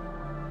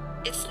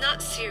 It's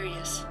not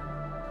serious.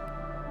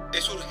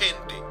 Es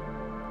urgente.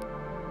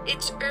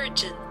 It's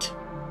urgent.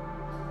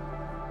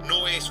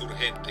 No es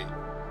urgente.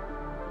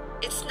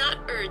 It's not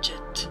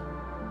urgent.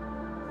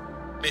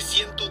 Me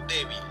siento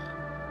débil.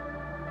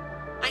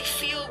 I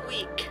feel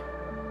weak.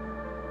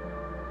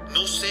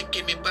 No sé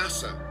qué me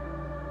pasa.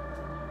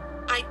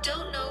 I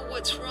don't know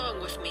what's wrong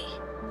with me.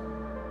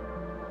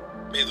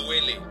 Me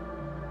duele.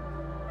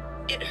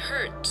 It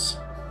hurts.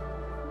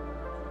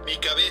 Mi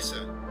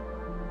cabeza.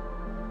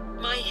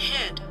 My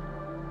head.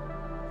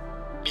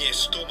 Mi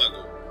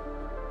estómago.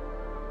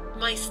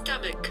 My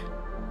stomach.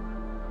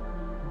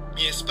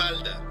 Mi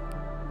espalda.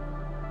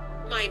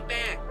 My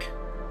back.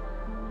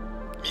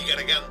 Mi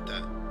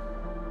garganta.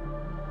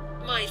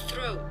 My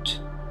throat.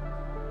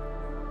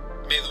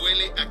 Me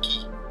duele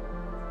aquí.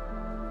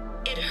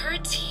 It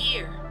hurts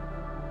here.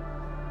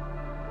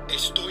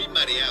 Estoy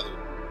mareado.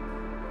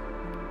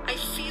 I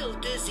feel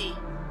dizzy.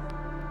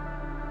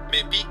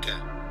 Me pica.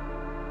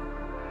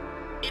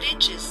 It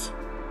itches.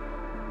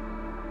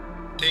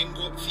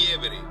 Tengo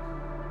fiebre.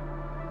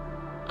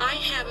 I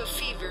have a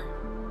fever.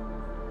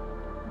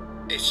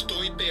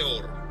 Estoy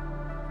peor.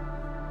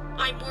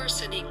 I'm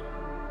worsening.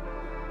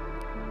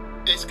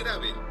 Es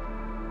grave.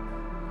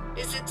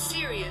 Is it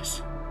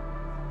serious?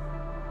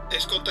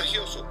 Es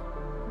contagioso.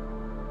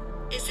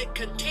 Is it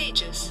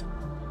contagious?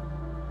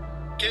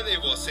 ¿Qué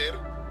debo hacer?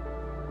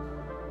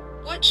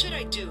 What should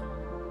I do?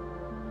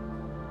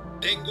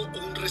 Tengo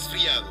un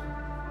resfriado.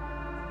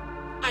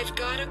 I've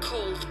got a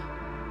cold.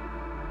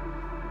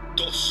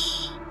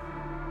 Tos.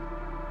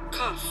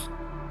 Cough.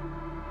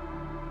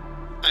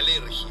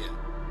 Alergia.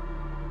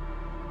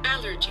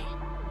 Allergy.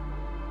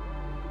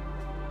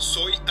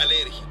 Soy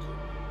alérgico.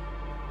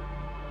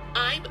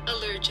 I'm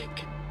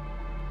allergic.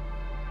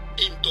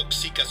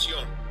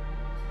 Intoxicación.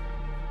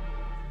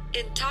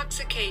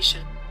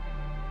 Intoxication.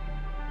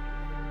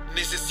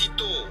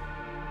 Necesito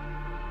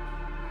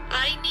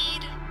I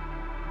need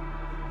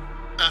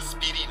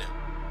aspirina.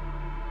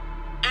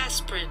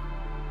 aspirin.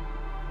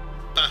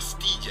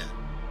 Pastilla.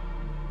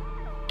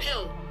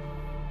 Pill.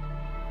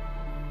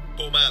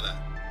 Pomada.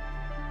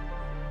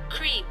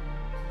 Cream.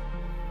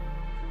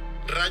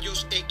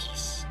 Rayos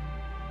X.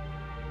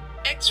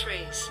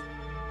 X-rays.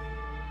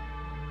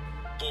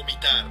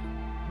 Vomitar.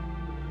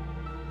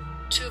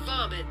 To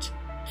vomit.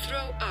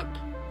 Throw up.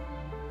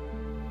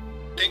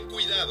 Ten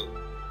cuidado.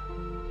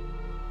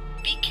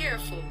 Be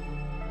careful.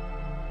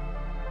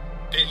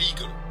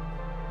 Peligro.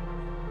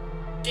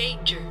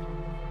 Danger.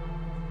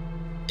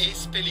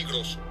 Es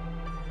peligroso.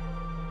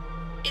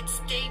 It's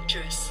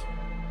dangerous.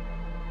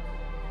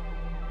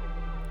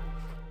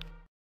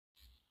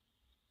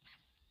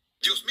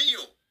 Dios mío.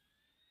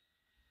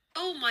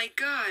 Oh my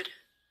God.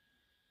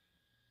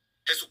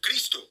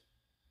 Jesucristo.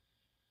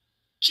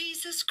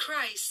 Jesus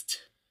Christ.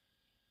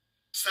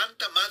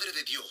 Santa Madre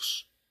de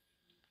Dios.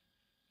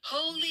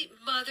 Holy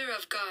Mother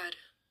of God.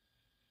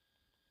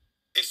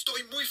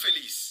 Estoy muy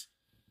feliz.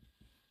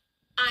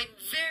 I'm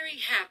very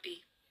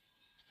happy.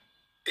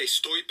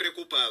 Estoy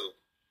preocupado.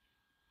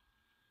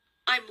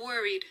 I'm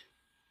worried.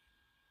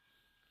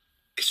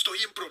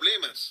 Estoy en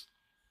problemas.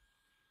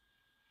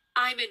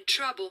 I'm in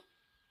trouble.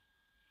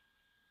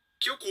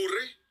 ¿Qué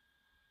ocurre?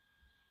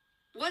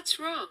 What's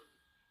wrong?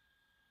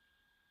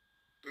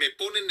 Me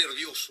pone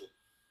nervioso.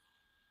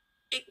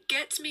 It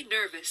gets me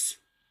nervous.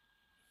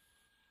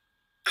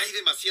 Hay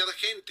demasiada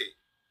gente.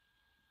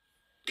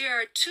 There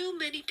are too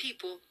many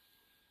people.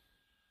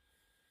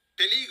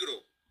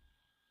 Peligro.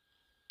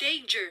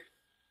 Danger.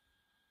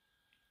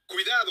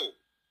 Cuidado.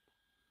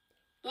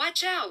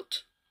 Watch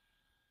out.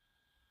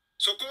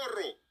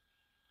 Socorro.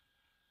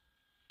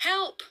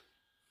 Help.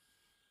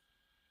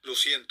 Lo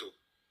siento.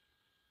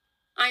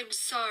 I'm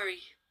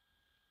sorry.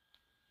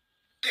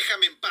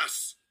 Déjame en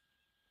paz.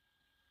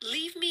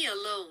 Leave me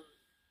alone.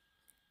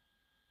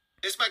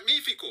 Es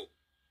magnífico.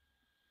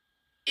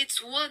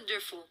 It's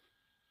wonderful.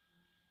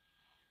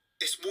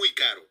 Es muy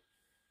caro.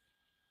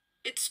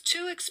 It's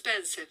too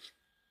expensive.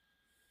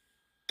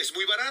 Es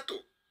muy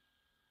barato.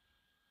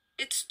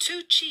 It's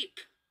too cheap.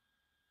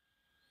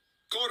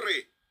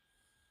 Corre.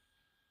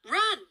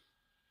 Run.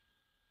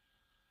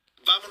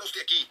 Vámonos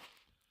de aquí.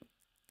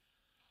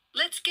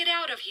 Let's get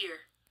out of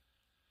here.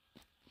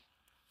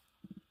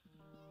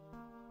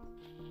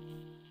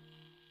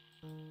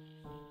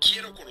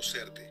 Quiero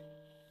conocerte.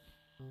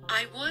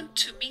 I want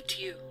to meet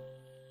you.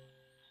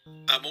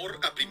 Amor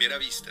a primera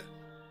vista.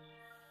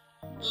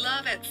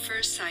 Love at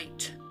first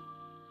sight.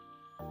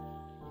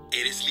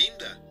 Eres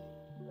linda.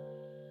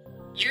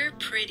 You're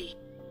pretty.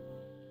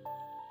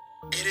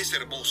 Eres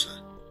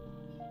hermosa.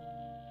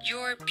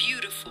 You're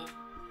beautiful.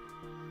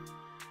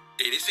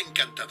 Eres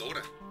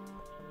encantadora.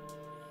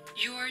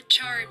 You're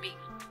charming.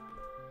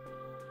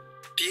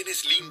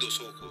 Tienes lindos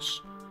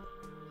ojos.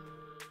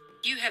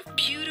 You have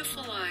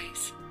beautiful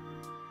eyes.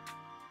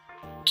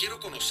 Quiero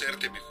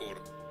conocerte mejor.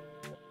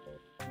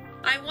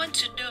 I want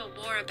to know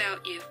more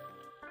about you.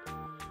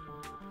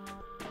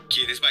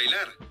 ¿Quieres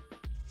bailar?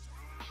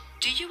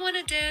 Do you want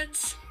to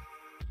dance?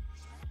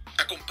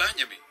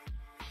 Acompáñame.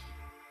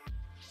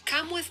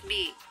 Come with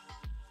me.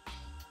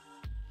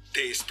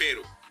 Te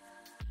espero.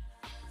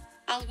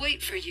 I'll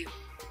wait for you.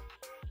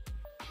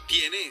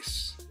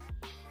 ¿Tienes?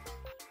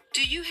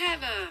 Do you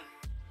have a...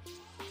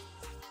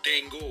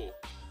 Tengo.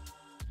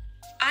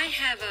 I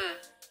have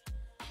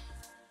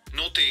a...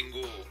 No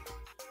tengo.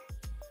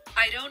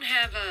 I don't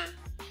have a...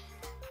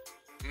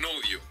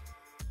 Novio.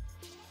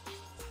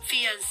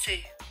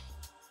 Fiancé.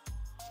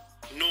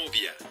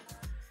 Novia.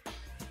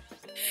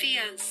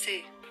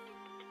 Fiancé.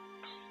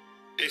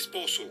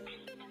 Esposo.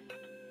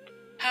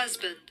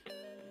 Husband.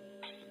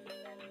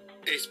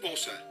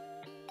 Esposa.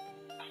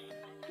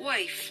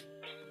 Wife.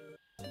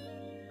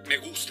 Me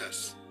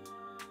gustas.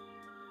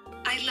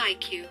 I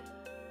like you.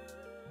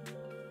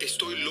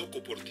 Estoy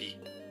loco por ti.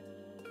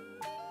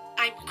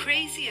 I'm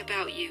crazy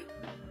about you.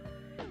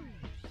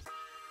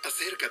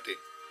 Acércate.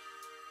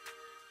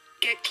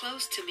 Get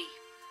close to me.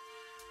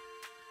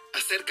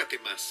 Acércate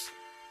más.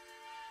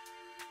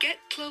 Get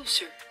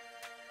closer.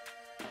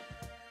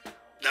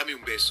 Dame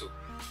un beso.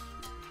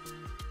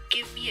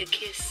 Give me a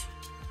kiss.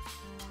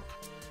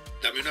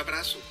 Dame un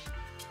abrazo.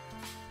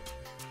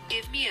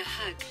 Give me a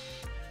hug.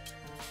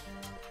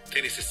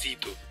 Te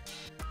necesito.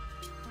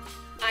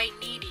 I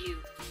need you.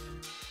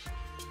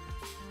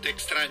 Te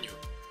extraño.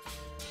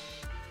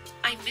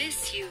 I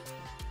miss you.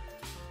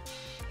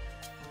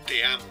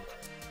 Te amo.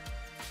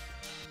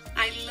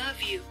 I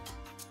love you.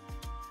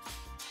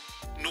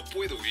 No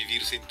puedo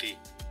vivir sin ti.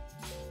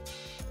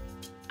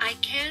 I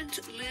can't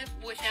live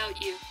without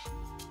you.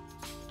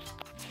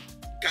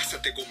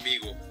 Cásate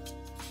conmigo.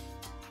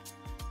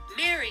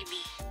 Marry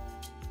me.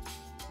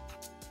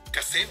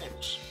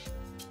 Casémonos.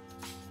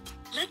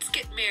 Let's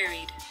get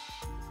married.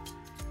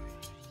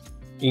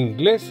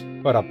 Inglés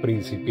para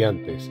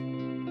principiantes.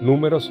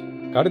 Números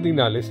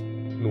cardinales,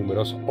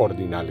 números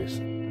ordinales.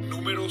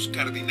 Números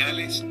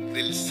cardinales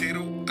del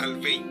 0 al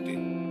 20.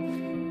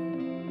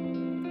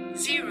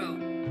 0,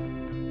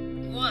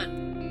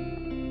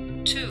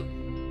 1, 2,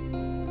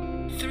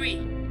 3,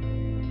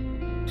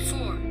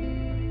 4,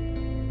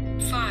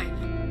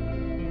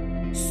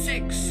 5,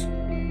 6,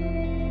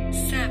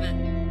 7,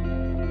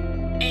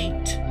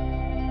 8,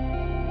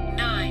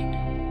 9,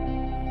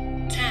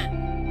 10,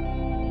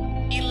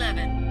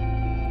 11,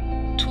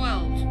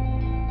 12,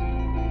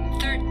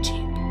 13,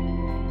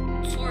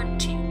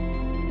 14,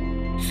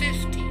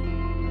 15,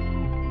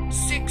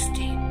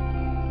 16,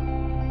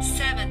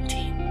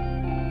 17,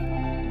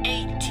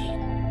 18,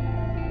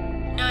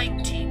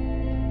 19,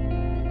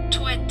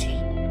 20,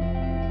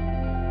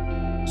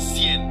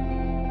 100.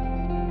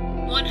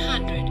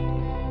 100,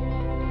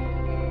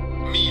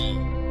 1000.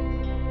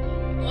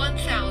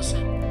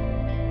 1,000,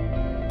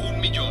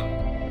 1,000,000.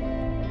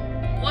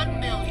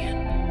 1,000,000,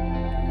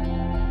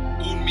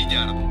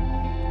 1,000,000,000.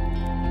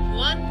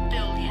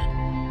 1,000,000,000.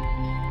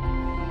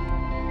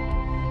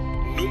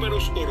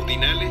 Números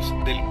ordinales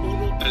del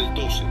 1 al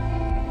 12.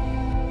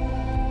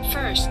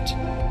 First,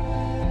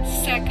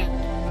 second,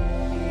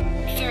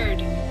 third,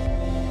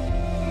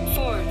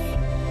 fourth,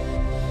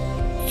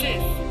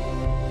 fifth,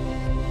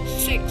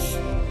 sixth,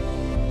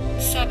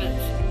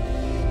 seventh,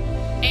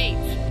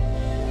 eighth,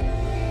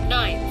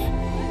 ninth,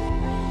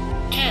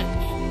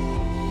 10th,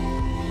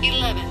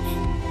 11th,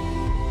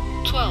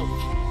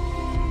 12th.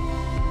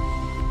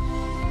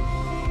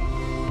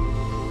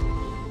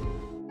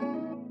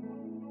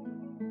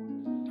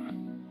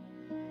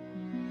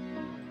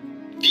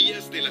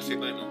 Días de la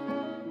semana.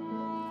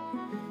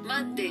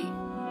 Monday,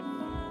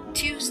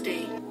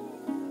 Tuesday,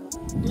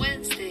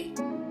 Wednesday,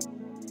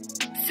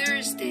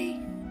 Thursday,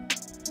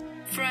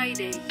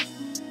 Friday,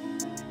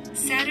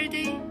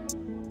 Saturday,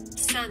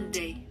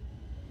 Sunday.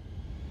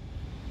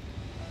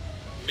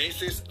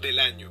 Meses del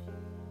año.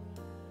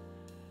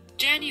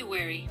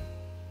 January,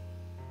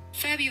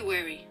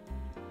 February,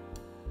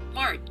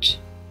 March,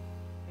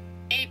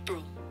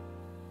 April,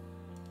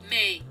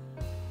 May,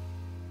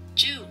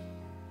 June,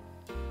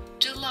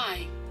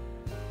 July,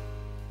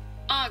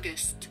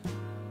 August,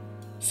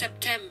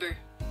 September,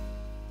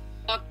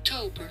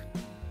 October,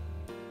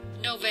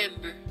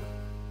 November,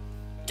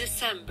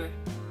 December.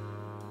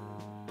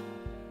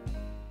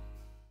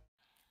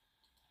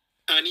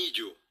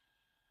 Anillo.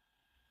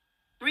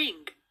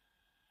 Ring,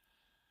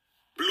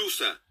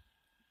 Blusa.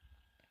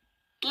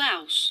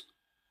 blouse,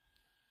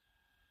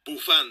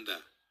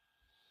 Bufanda.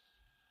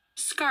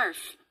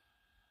 scarf,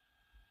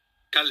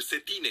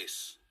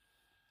 Calcetines.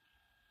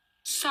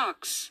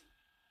 socks,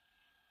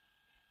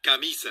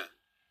 Camisa.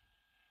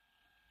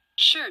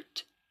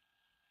 shirt,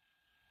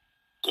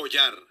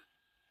 Collar.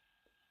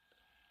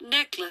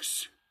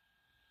 necklace,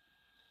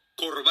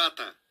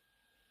 Corbata.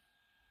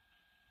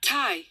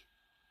 tie,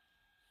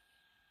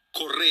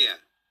 Correa.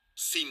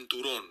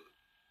 Cinturón.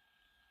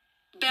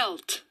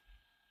 belt,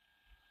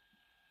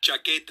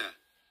 Chaqueta.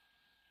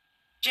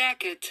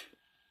 jacket,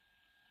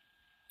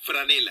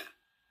 Franela.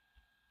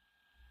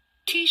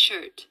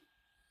 t-shirt,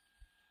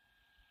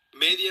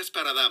 Medias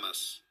para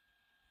damas.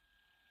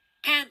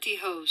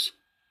 pantyhose,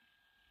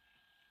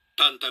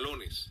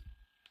 Pantalones.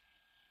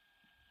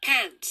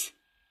 pants,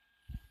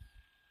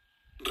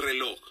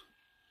 Reloj.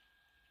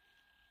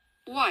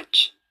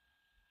 watch,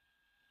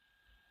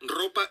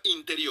 ropa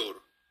interior,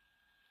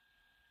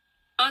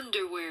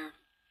 underwear,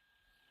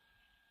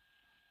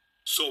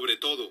 sobre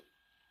todo,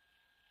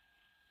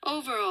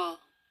 overall,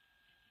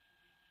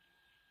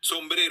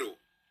 sombrero,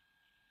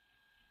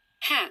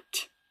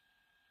 hat,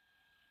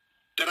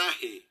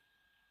 traje,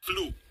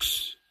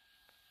 flux,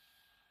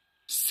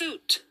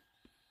 suit,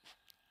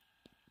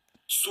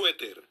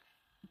 suéter,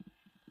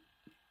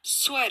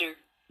 sweater,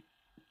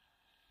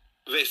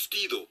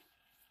 vestido,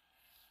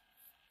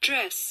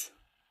 dress,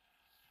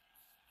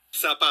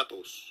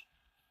 zapatos,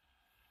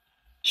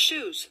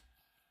 shoes,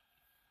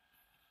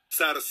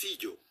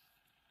 zarcillo,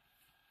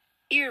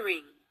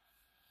 earring,